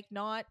 It's like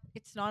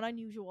it's not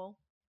unusual,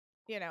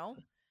 you know?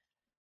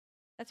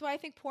 That's why I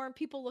think porn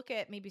people look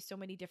at maybe so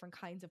many different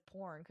kinds of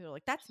porn because they're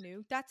like, that's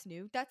new, that's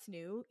new, that's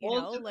new, you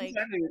Well, know? Like,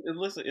 exactly.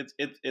 Listen,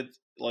 it's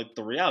like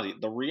the reality.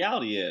 The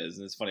reality is,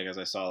 and it's funny because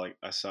I saw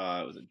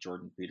was it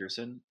Jordan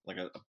Peterson, like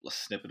a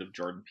snippet of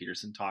Jordan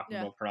Peterson talking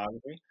yeah, about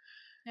pornography,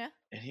 yeah,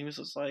 and he was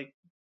just like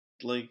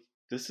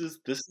this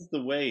is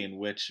the way in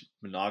which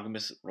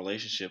monogamous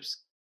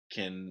relationships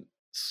can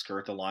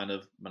skirt the line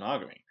of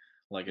monogamy.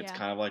 Like, it's yeah,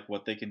 kind of like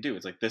what they can do.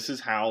 It's like this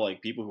is how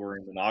like people who are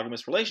in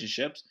monogamous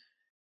relationships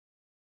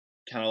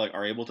kind of like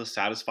are able to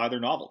satisfy their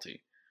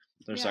novelty,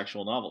 their yeah.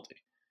 sexual novelty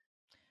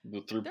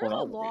through There's a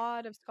pornography.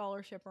 lot of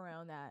scholarship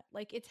around that.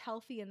 Like, it's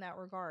healthy in that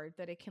regard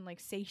that it can like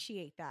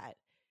satiate that.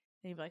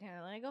 And you'd be like,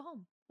 let me go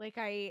home. Like,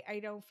 I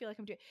don't feel like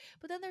I'm doing.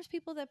 But then there's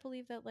people that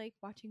believe that like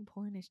watching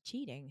porn is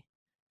cheating.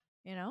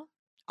 You know,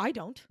 I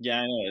don't.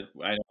 Yeah, I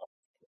know. I know.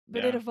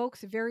 But it Yeah.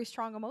 evokes very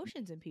strong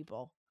emotions in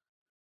people.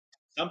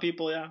 Some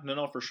people, yeah,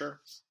 no, for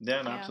sure,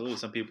 yeah, no, Yeah, absolutely.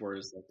 Some people are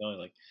just like, no,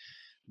 like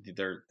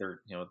they're like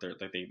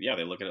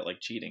they look at it like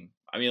cheating.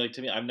 I mean, like,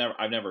 to me, I've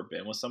never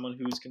been with someone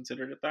who's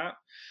considered it that.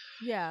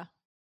 yeah,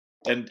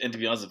 And to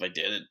be honest, if I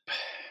did it,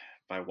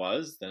 if I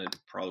was, then it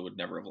probably would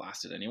never have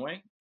lasted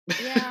anyway.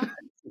 yeah,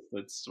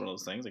 It's one of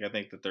those things. Like, I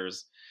think that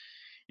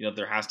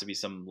there has to be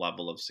some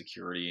level of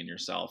security in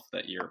yourself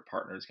that your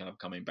partner is kind of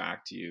coming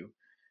back to you.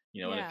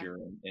 And if yeah, you're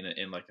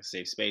in like a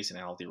safe space in a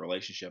healthy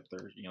relationship,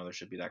 there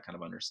should be that kind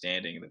of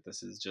understanding that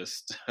this is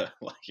just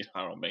like,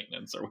 I don't know,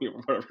 maintenance or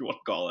whatever you want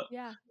to call it,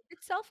 yeah.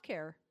 It's self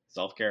care.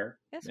 self care.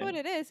 That's Yeah, what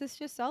it is. It's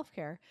just self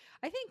care.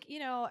 I think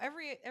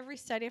every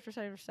study after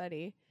study after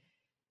study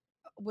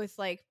with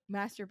like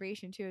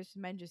masturbation too is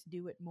men just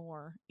do it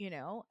more.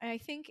 And I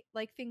think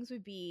like things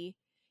would be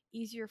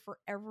easier for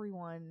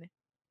everyone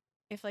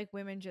if like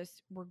women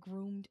just were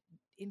groomed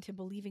into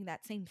believing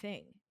that same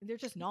thing. They're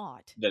just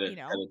not. that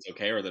it's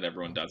okay or that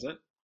everyone does it.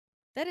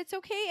 That it's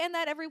okay and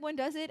that everyone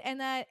does it and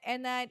that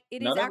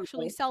it is Not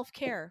actually everyone.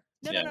 self-care.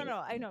 No, no, Yeah, no, no.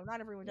 I know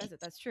not everyone yeah, does it.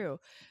 That's true.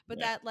 But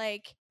yeah, that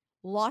like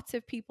lots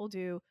of people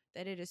do,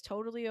 that it is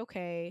totally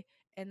okay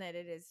and that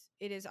it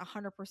is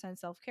 100%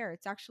 self-care.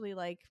 It's actually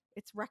like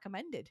it's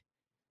recommended,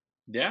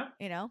 yeah.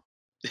 you know?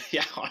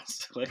 Yeah,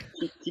 honestly, like,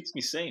 keeps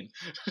me sane.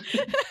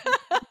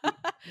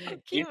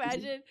 Can you Keeps me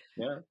sane. imagine?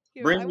 Yeah,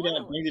 I want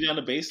to brings you down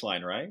to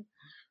baseline, right?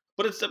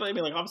 But it's definitely, I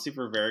mean, like, obviously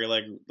for a very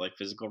like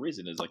physical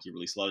reason is like you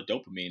release a lot of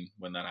dopamine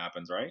when that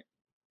happens, right?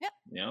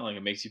 yeah. Like,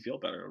 it makes you feel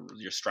better.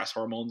 Your stress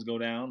hormones go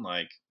down.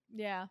 Like,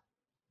 Yeah.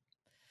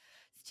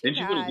 It's too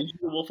didn't bad. you see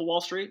the Wolf of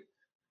Wall Street?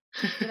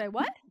 Did I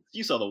what?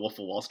 You saw the Wolf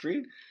of Wall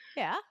Street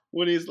Yeah.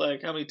 when he's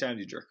like, how many times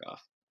do you jerk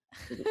off?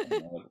 He's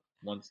like, "Oh,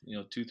 once,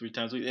 2, 3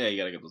 times a week. Yeah, you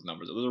gotta get those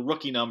numbers. Those are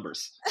rookie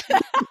numbers.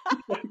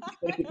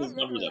 I Get those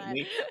numbers remember up. that.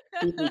 Me,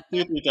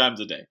 two, 3 times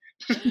a day.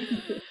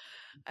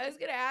 I was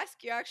gonna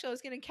ask you. Actually, I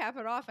was gonna cap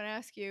it off and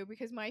ask you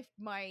because my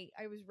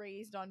I was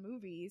raised on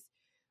movies.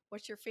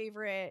 What's your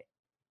favorite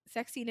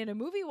sex scene in a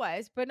movie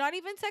was? But not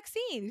even sex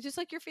scene. It's just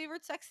like your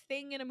favorite sex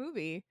thing in a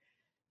movie.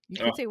 You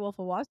Oh, could say Wolf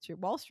of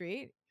Wall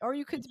Street, or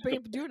you could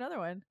do another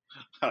one.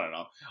 I don't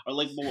know. Or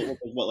like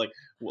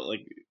what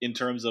like in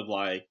terms of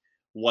like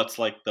what's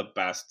like the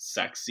best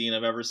sex scene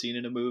I've ever seen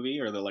in a movie,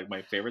 or the like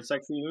my favorite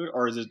sex scene in a movie,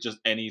 or is it just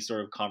any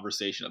sort of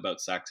conversation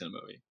about sex in a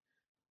movie?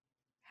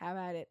 Have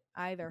at it.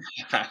 Either.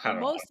 I The don't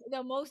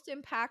know. most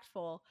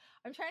impactful.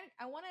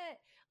 I want to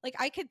like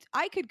I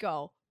could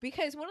go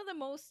because one of the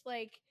most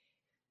like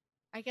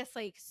I guess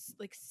like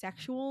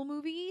sexual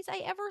movies I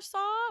ever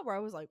saw where I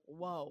was like,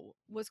 "Whoa,"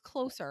 was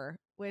Closer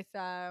with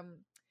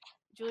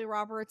Julia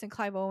Roberts and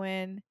Clive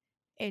Owen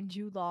and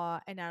Jude Law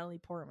and Natalie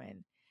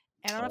Portman.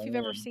 And I don't know if you've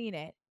ever Um, seen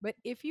it, but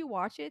if you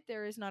watch it,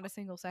 there is not a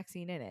single sex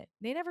scene in it.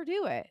 They never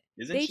do it.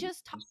 isn't They she?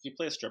 just Does she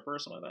play a stripper or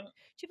something like that?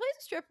 she plays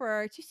a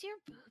stripper. Do you see her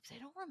boobs? I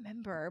don't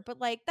remember. But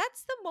like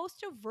that's the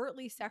most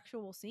overtly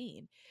sexual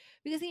scene.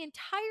 Because the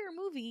entire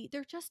movie,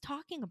 they're just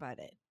talking about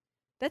it.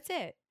 That's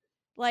it.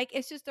 Like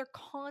it's just they're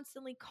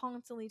constantly,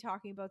 constantly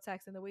talking about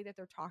sex, and the way that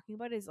they're talking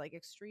about it is like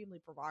extremely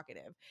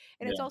provocative.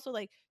 And it's Yeah. also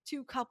like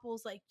two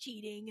couples like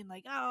cheating and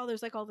like, oh,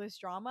 there's like all this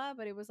drama.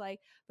 But it was like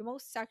the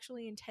most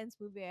sexually intense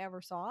movie I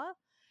ever saw.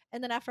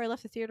 And then after I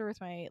left the theater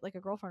with my like a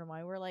girlfriend of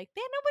mine, we're like,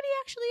 man, nobody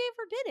actually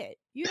ever did it.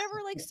 You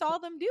never like saw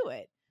them do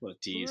it. What a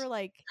We tease. were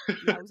like,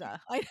 yowza.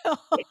 I know.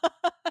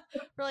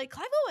 We're like,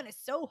 Clive Owen is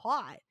so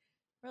hot.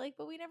 We're like,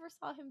 but we never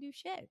saw him do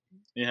shit.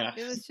 Yeah.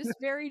 It was just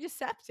very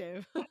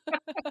deceptive.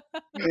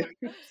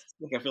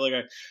 Like I feel like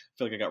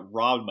I got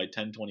robbed by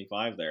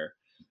 1025 there.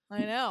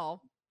 I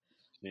know.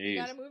 You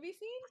got Jeez. a movie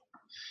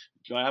scene?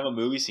 Do I have a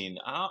movie scene?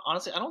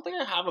 Honestly, I don't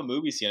think I have a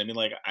movie scene. I mean,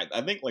 like,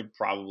 I think, like,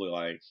 probably,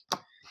 like,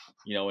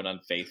 you know, an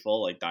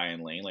Unfaithful, like,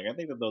 Diane Lane. Like, I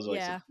think that those are,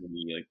 like, some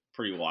Yeah.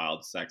 pretty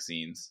wild sex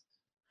scenes.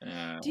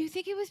 Do you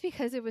think it was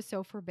because it was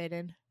so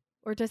forbidden?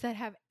 Or does that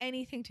have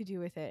anything to do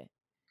with it?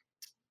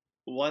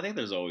 Well, I think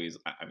there's always,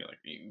 I mean, like,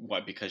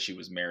 what, because she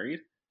was married?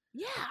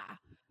 Yeah.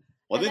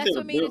 Well, I And think that's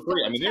what they made were it so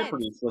pretty, I mean, they were intense.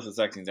 pretty explicit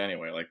sex scenes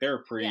anyway. Like, they were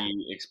Yeah.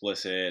 pretty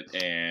explicit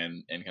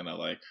and kind of,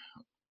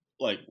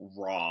 like,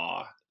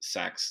 raw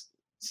sex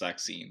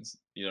scenes.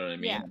 You know what I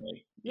mean? Yeah. Like,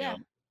 you Yeah. know,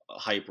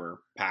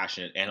 hyper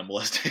passionate,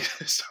 animalistic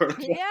sort of,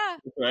 Yeah.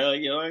 right?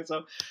 Like, you know, like,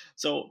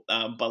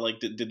 but like,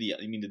 did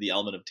the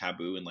element of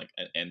taboo and like,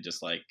 and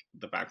just like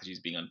the fact that she's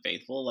being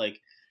unfaithful, like,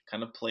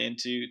 kind of play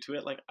into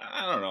it? Like,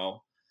 I don't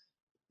know.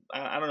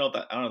 I don't know if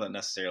that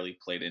necessarily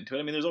played into it.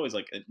 I mean, there's always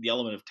like the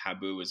element of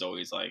taboo is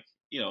always like,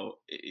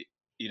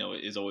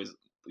 is always,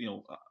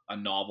 a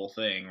novel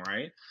thing,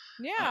 right?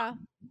 Yeah.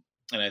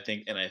 And I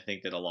think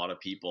that a lot of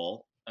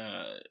people,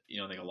 I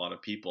think a lot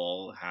of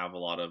people have a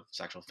lot of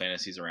sexual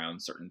fantasies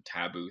around certain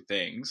taboo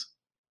things.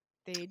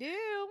 They do.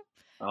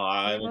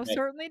 I They mean, most that's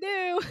certainly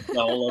do. a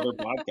whole other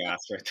podcast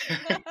right there.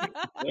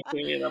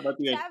 That might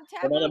be that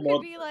might Taboo have could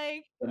more. be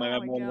like, That might oh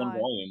have my more than one god.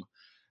 volume.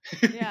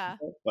 Yeah.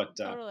 but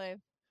Totally.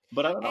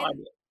 but I don't know.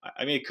 And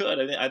I mean, it could.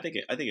 I think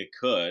it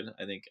could.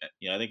 I think,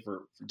 I think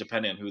for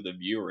depending on who the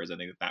viewer is, I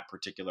think that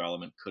particular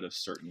element could have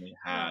certainly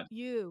no, had.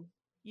 you.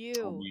 You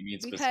mean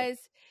specific? Because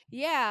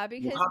yeah, Well,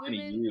 because how can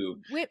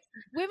you?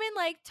 women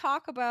like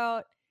talk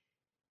about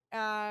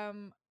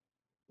um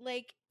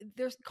like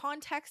there's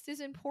context is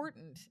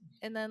important.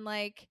 And then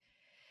like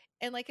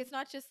it's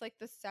not just like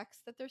the sex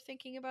that they're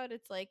thinking about,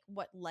 it's like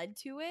what led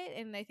to it.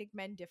 And I think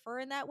men differ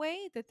in that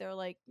way, that they're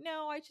like,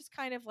 no, I just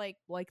kind of like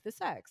the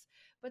sex.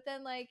 But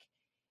then like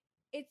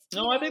it's,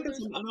 No, I think that's.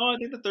 there's No, I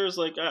think that there's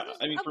like.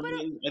 I mean, for but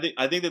me,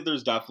 I think that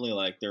there's definitely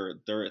like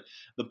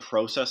the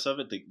process of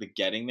it, the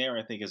getting there.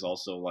 I think is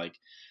also like,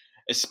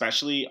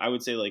 especially I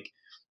would say like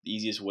the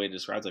easiest way to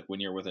describe it's like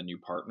when you're with a new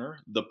partner,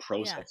 the yeah,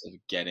 process of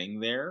getting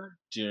there.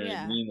 Do you know what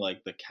I yeah, mean?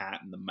 Like the cat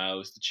and the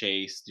mouse, the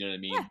chase. Do you know what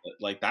I yeah, mean? But,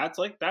 like that's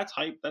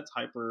hype. That's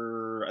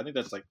hyper. I think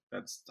that's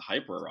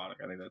hyper erotic.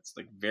 I think that's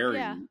like very.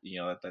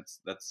 yeah.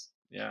 That's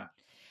yeah.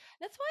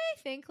 That's why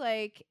I think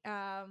like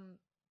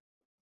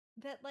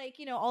that like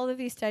all of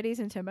these studies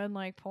into men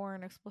like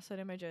porn, explicit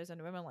images,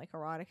 and women like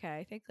erotica.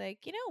 I think like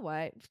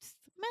what,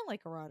 men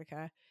like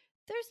erotica.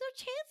 There's no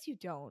chance you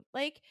don't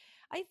like.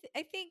 I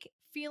think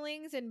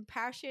feelings and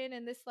passion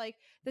and this like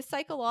the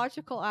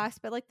psychological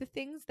aspect, like the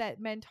things that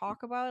men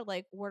talk about,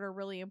 like what are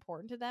really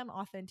important to them,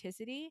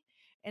 authenticity,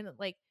 and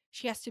like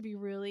she has to be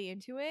really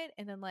into it,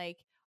 and then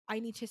like I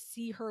need to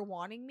see her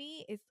wanting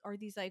me. Is are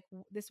these like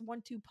this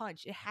 1-2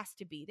 punch? It has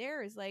to be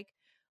there. Is like,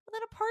 well,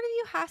 then a part of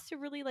you has to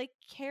really like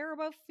care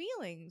about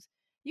feelings.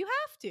 You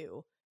have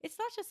to. It's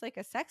not just like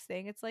a sex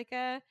thing. It's like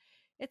a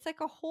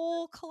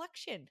whole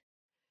collection.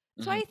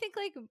 So Hmm. I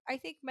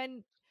think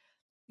men,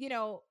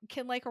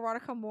 can like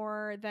erotica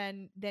more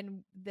than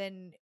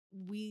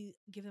we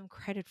give them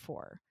credit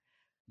for.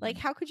 Like,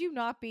 how could you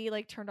not be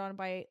like turned on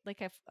by like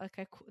a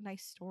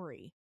nice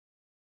story?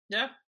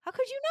 Yeah. How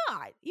could you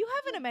not? You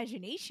have an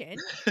imagination.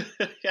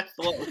 Yeah.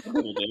 Well, some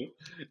people do.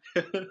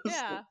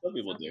 Yeah, Some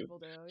people some do. people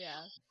do. Yeah,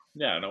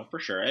 Yeah, no, for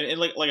sure. And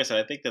like I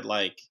said, I think that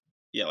like,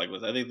 yeah, like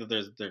I think that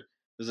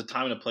there's a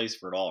time and a place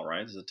for it all, right?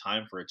 There's a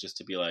time for it just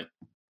to be like,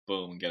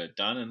 boom, and get it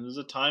done, and there's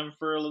a time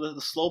for the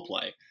slow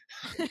play.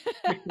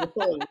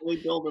 Really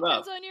build it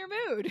up. depends on your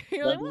mood.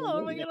 You're like, Depends on well,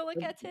 the what am mood. I gonna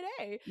look at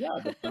today? Yeah,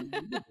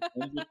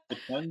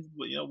 depends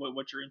what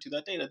you're into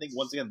that day. And I think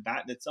once again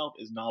that in itself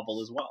is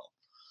novel as well.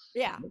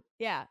 Yeah,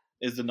 yeah,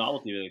 Is the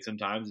novelty like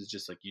sometimes it's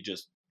just like you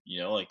just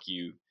like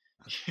you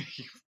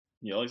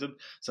like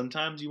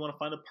sometimes you want to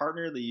find a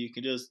partner that you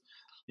can just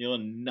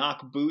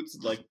knock boots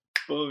like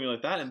boom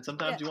like that, and yeah,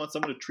 sometimes you want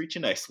someone to treat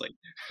you nicely.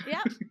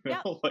 yeah,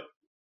 yeah, Like,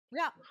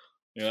 yeah.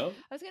 you know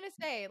I was gonna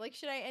say, like,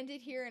 should I end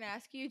it here and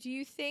ask you, do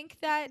you think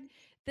that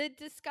the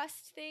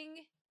disgust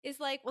thing is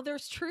like, well,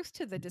 there's truth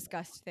to the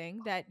disgust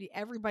thing, that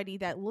everybody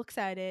that looks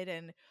at it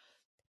and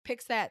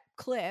picks that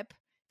clip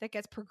that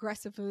gets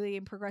progressively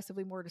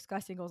more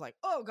disgusting goes like,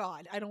 oh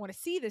God, I don't want to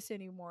see this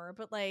anymore.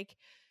 But like,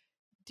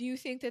 do you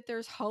think that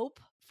there's hope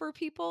for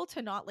people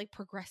to not like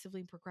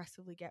progressively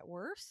get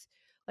worse?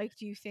 Like,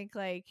 do you think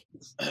like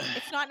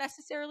it's not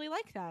necessarily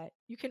like that?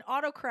 You can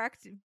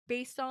autocorrect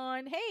based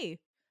on, hey,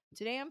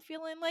 today I'm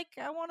feeling like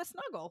I want to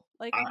snuggle.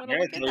 Like, I'm gonna I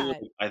gotta look at tell you,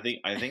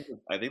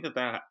 that. I think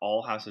that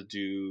all has to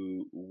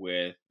do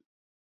with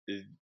uh,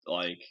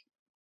 like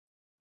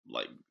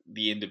like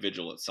the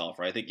individual itself,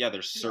 right? I think, yeah,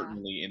 there's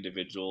certainly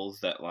individuals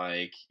that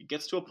like it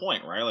gets to a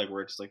point, right? Like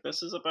where it's like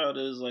this is about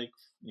as like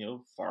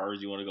far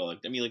as you want to go. Like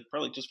I mean, like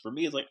probably just for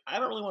me, it's like I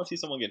don't really want to see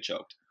someone get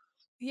choked.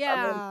 I Yeah,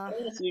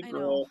 don't want to see a I know.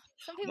 girl.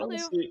 Some I people don't want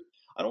to do. see.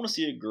 I don't want to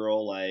see a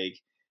girl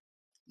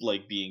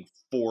like being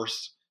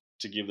forced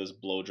to give this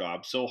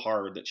blowjob so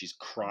hard that she's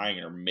crying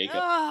and her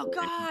makeup. Oh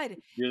God,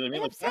 You know what I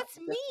mean? it Like upsets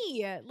me.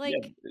 yeah, Like,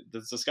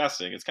 that's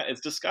disgusting.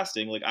 It's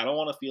disgusting. Like I don't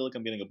want to feel like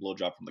I'm getting a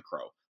blowjob from the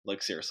crow.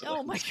 Like seriously, like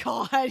oh my it's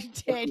God,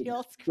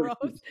 Daniel, it's gross.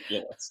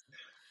 ridiculous.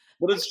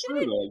 But I it's true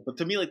shouldn't. though. But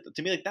to me like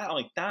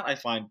that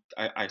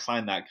I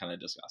find that kind of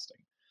disgusting.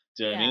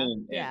 Do you know what I Yeah,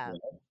 mean? And, yeah.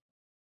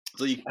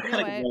 so you You know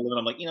kind of what? go and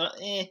I'm like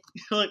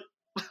like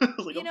I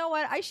was like You know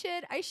what? I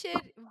should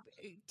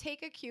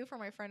take a cue from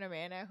my friend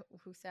Amanda,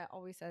 who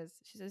always says,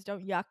 she says,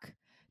 don't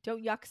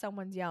yuck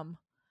someone's yum,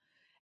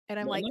 and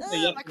I'm well, like, not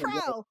gonna oh, yuck my someone's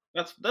yum. crow,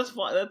 That's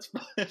fine. That's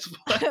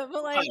fine,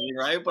 but like,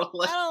 right? But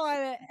like I don't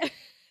want it.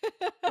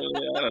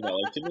 I don't know.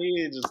 Like to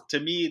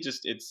me,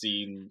 it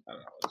seemed. I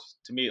don't know.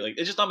 To me, like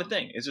it's just not my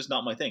thing. It's just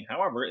not my thing.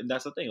 However, and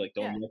that's the thing. Like,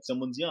 don't Yeah, let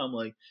someone's yum.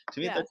 Like to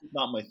me, yeah, that's just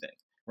not my thing.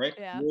 Right?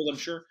 yeah, Whereas I'm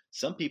sure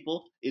some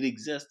people, it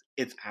exists.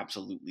 It's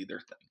absolutely their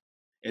thing.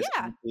 It's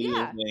yeah, absolutely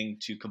yeah. their thing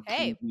to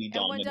Hey, completely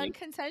everyone done dominate.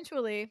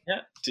 consensually.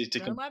 Yeah, to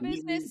None of my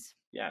completely. business.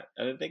 Yeah,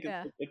 and I think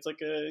Yeah, it's like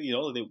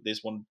they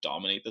just want to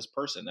dominate this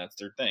person. That's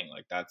their thing.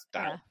 Like that's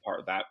yeah,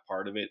 that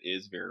part of it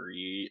is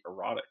very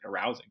erotic,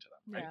 arousing to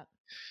them. Right? yeah,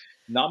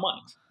 Not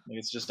mine. Like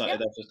it's just not. yeah.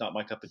 That's just not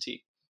my cup of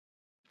tea.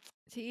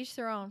 To each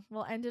their own.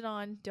 We'll end it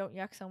on don't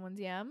yuck someone's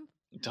yum.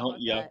 How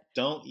about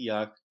Don't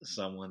yuck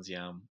someone's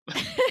yum.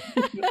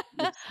 that?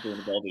 It's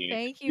Sabrina Baldini.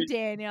 Thank you,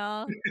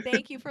 Daniel.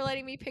 Thank you for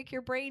letting me pick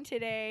your brain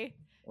today.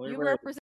 We're You very represent